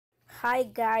Hi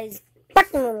guys,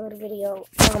 back with another video.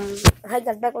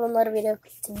 Back with another video.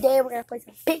 Today we're gonna play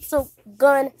some Pixel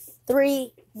Gun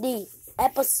 3D,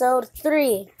 episode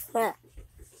 3.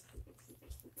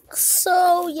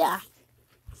 So yeah,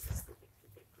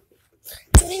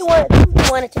 today we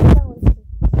wanted to challenge me,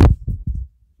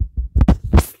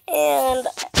 and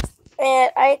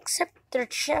I accept their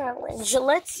challenge.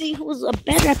 Let's see who's a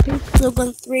better at Pixel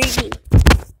Gun 3D.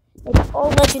 It's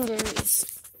all legendaries.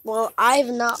 Well, I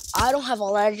don't have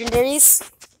all legendaries.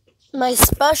 My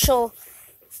special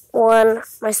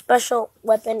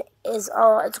weapon is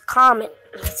it's common.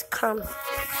 It's common.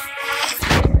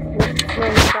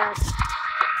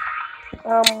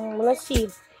 Let's see.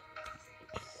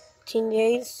 10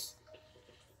 days.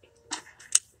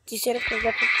 Do you set up the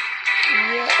weapon?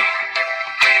 Yeah.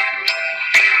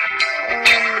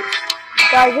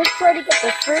 Guys, let's try to get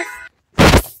this first.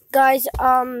 Guys,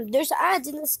 there's ads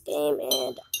in this game,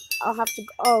 and I'll have to.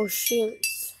 Oh shoot.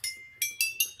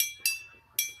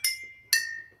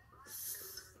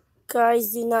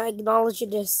 Guys, do not acknowledge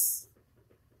this.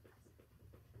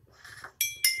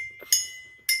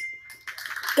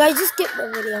 Guys, just skip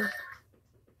the video.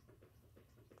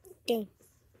 Okay.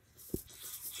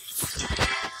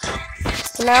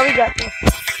 So now we got this.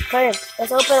 Okay,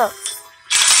 let's open up.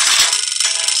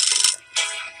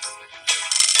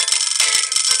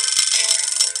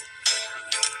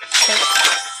 Okay.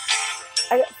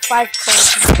 I got 5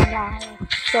 coins. Wow,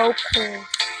 so cool.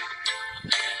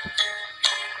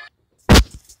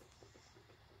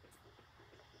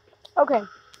 Okay.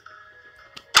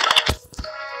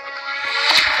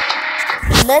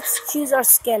 Let's choose our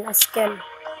skin.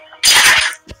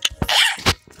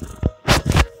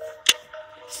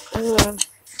 Yeah.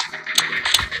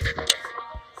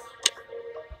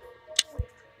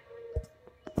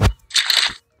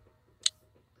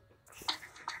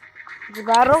 The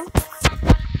battle.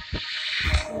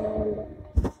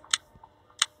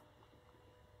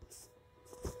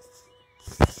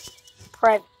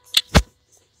 Private.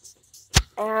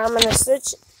 And I'm gonna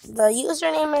switch. The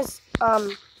username is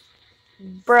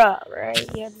bruh, right?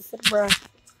 Yeah, this is bruh.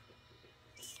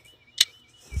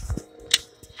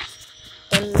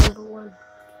 And number 1.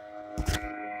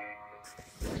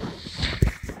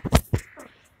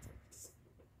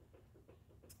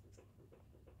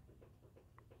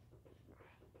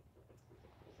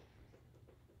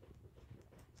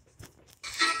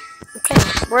 Okay,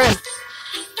 we're in.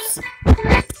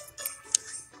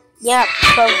 Yeah,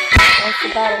 so that's the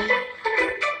battle.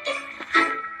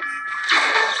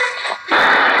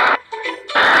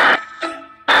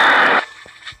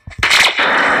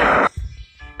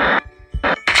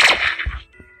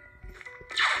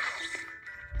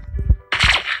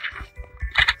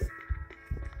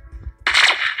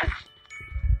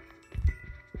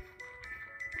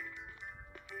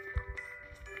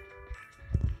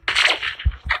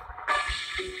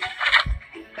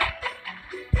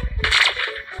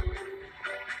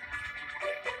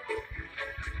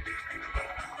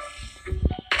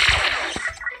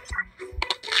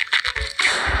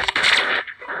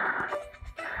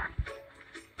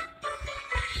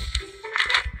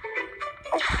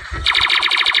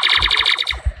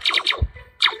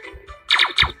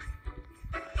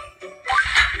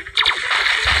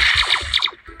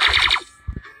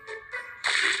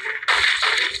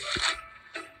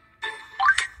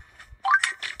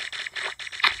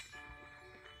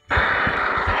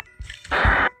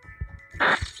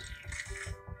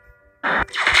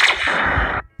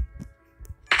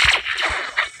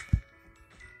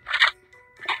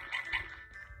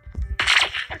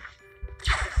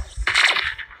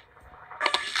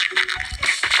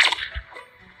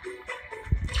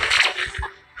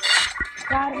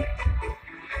 Got him.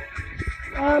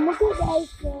 Okay guys,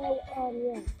 so,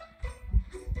 yeah.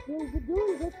 Doing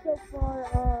good so far,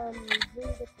 doing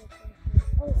good so far.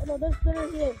 Oh, no, they're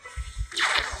here.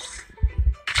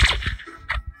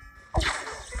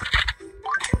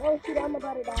 Oh shoot, I'm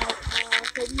about to die.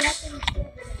 So we have to be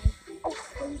careful,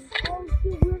 guys. Oh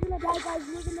shoot, we're gonna die, guys,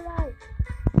 we're gonna die.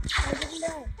 Guys, we're gonna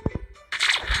die.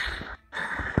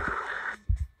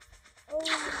 Oh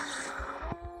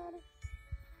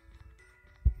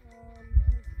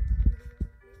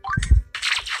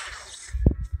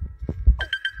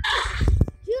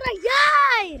my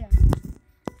god.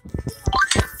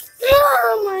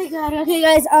 Oh my god. Okay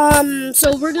guys, so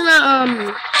we're gonna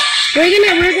try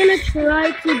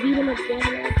to beat him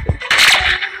again.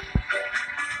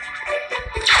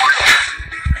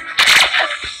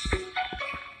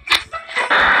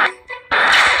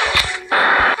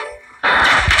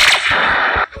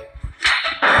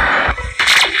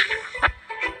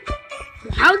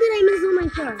 How did I miss all my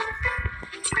shots?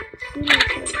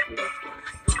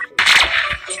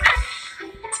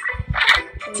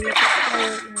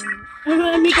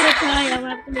 make it a tie. I'm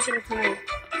gonna have to make it a tie.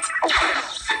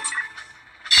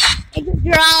 It's a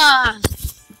draw.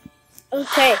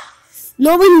 Okay.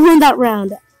 Nobody won that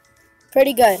round.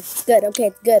 Pretty good. It's good. Okay,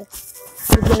 it's good.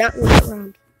 We did not win that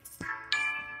round.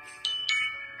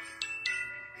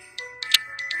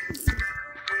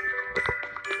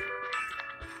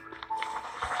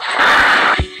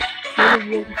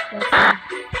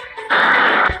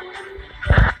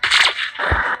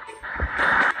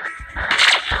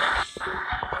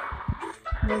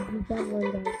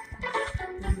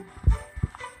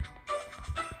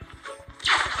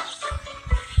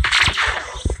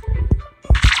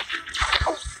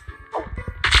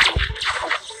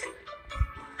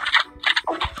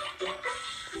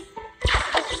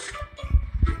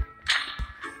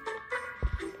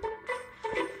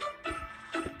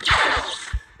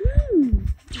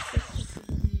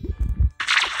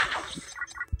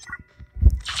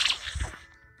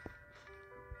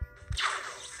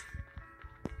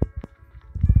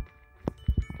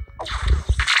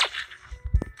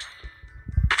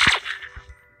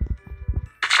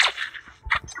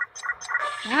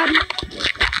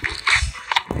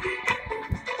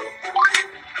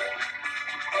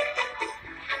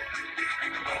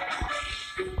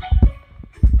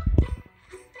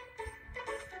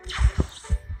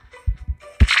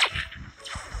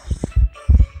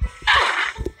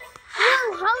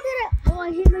 I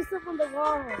hit myself on the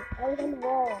wall. I was on the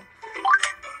wall.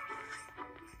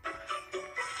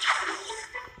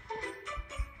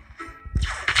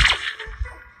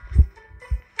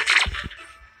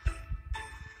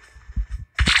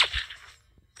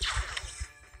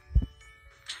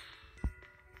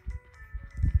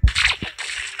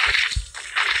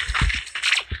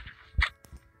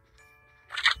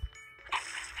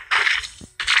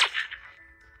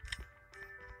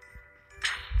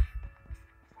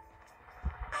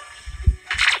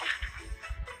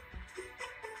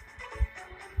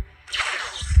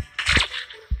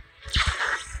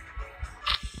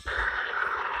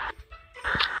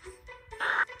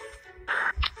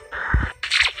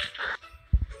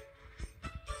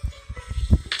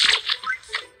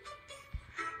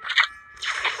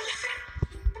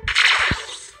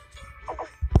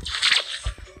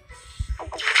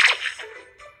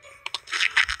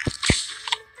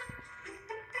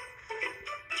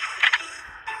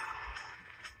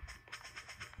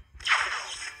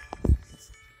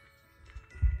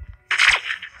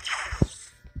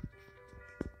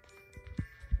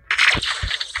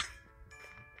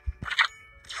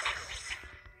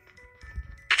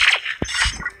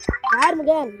 Got him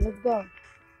again. Let's go.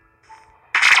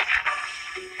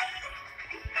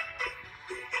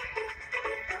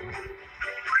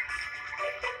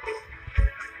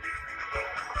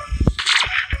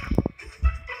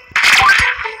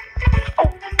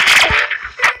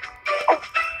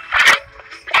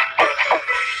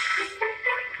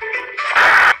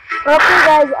 Okay,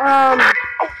 guys.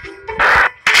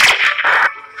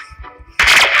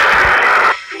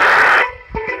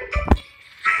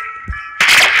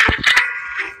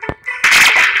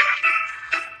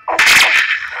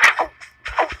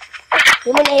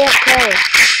 Human AFK.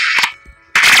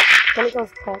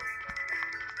 Chemicals text.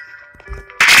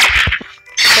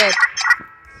 Good.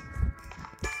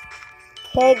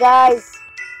 Okay, guys.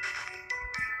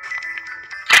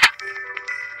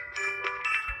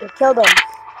 We killed him.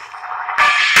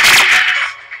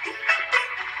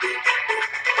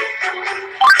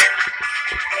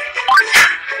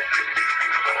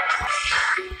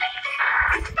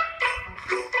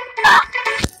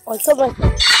 Oh, I killed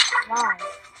myself. Wow.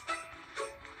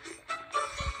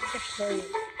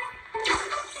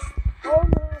 Oh my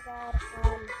god.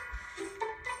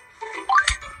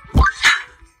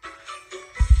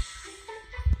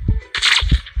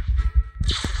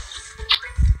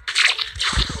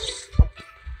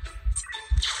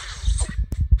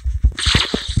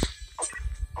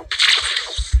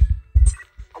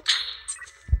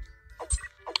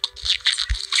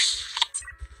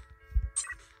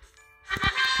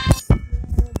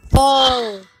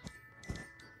 Oh,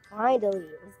 finally,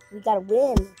 we gotta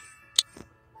win.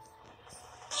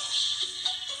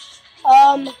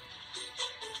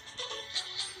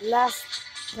 Last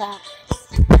pass.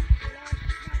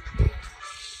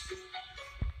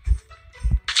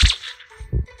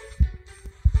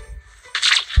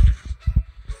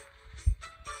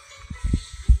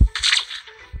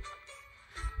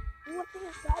 What is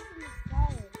that in the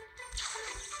sky?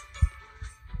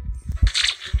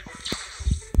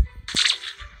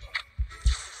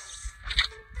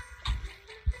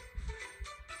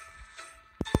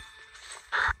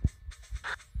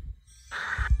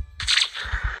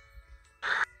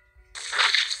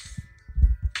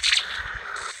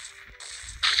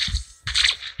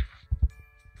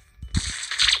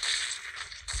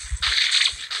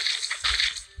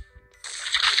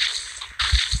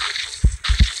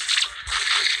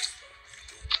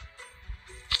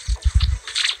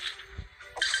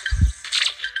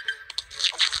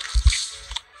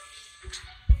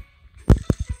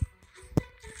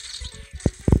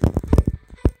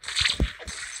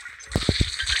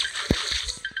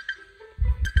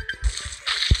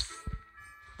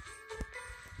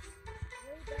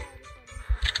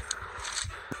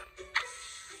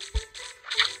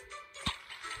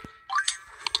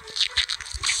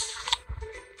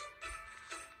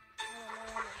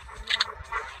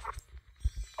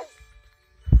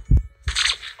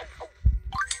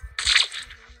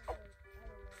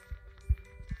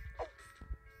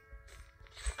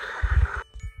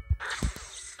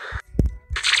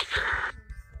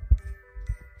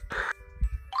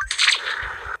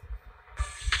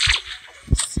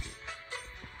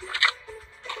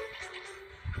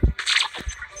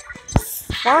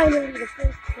 Finally, the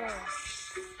first kill.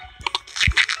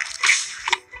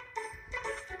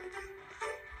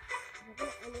 We're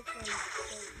gonna end this one so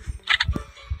easily.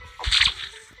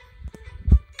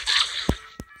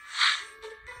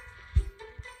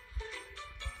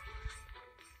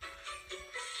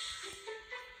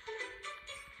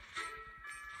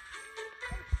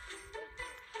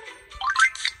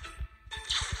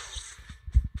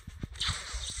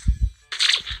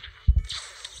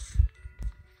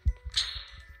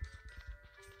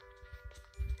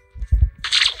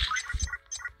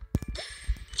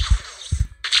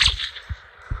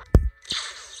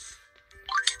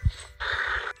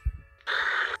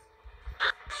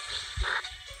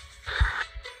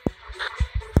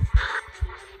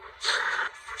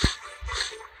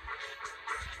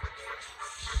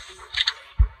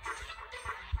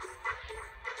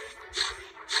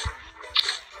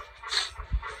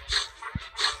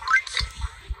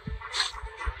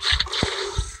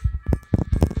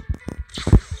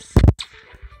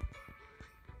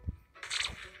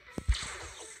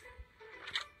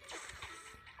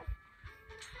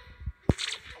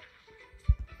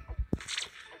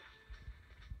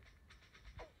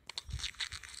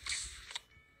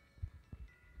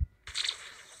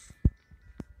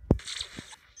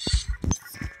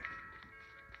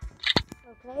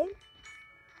 Okay,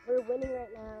 we're winning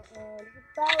right now, and it's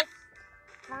about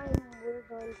time we're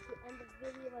going to end the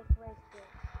video like right there.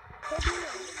 Give me a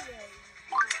video.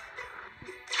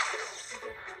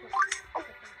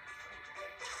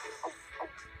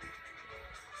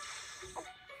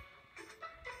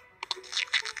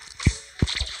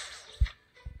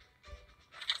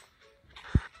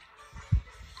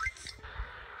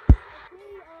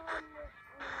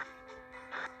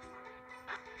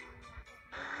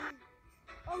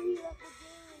 Oh, he left the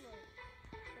game.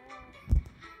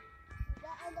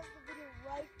 That end of the video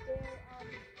right there.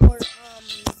 For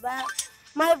that.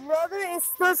 My brother is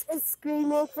still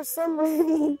screaming for some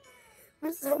reason.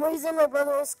 For some reason, my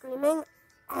brother is screaming.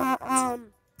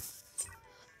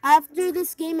 After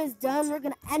this game is done, we're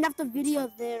gonna end up the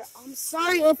video there. I'm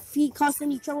sorry if he caused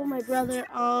any trouble, my brother.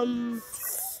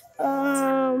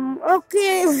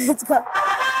 Okay, let's go.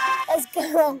 Let's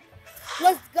go.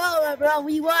 Let's go, my bro.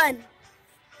 We won.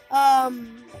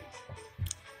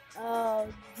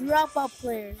 Drop out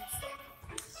players.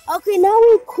 Okay, now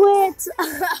we quit.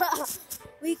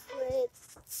 We quit.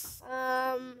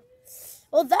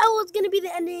 Well, that was gonna be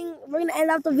the ending. We're gonna end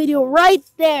out the video right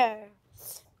there.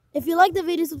 If you like the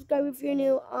video, subscribe if you're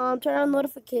new. Turn on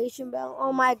notification bell.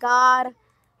 Oh my God,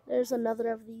 there's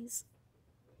another of these.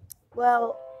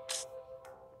 Well,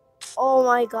 oh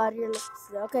my God, you're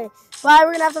okay. Bye.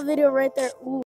 We're gonna have the video right there. Ooh.